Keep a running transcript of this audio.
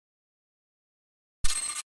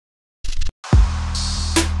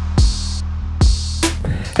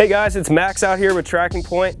Hey guys, it's Max out here with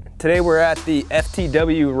TrackingPoint. Today we're at the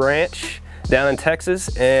FTW Ranch down in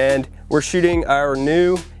Texas, and we're shooting our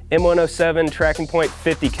new M107 TrackingPoint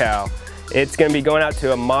 50 cal. It's going to be going out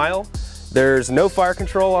to a mile. There's no fire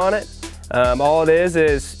control on it. All it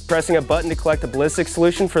is pressing a button to collect a ballistic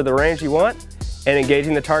solution for the range you want and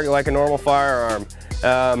engaging the target like a normal firearm.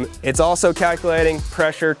 It's also calculating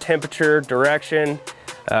pressure, temperature, direction,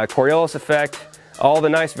 Coriolis effect, all the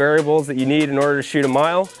nice variables that you need in order to shoot a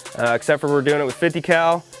mile, except for we're doing it with 50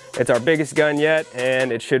 cal. It's our biggest gun yet,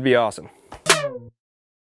 and it should be awesome.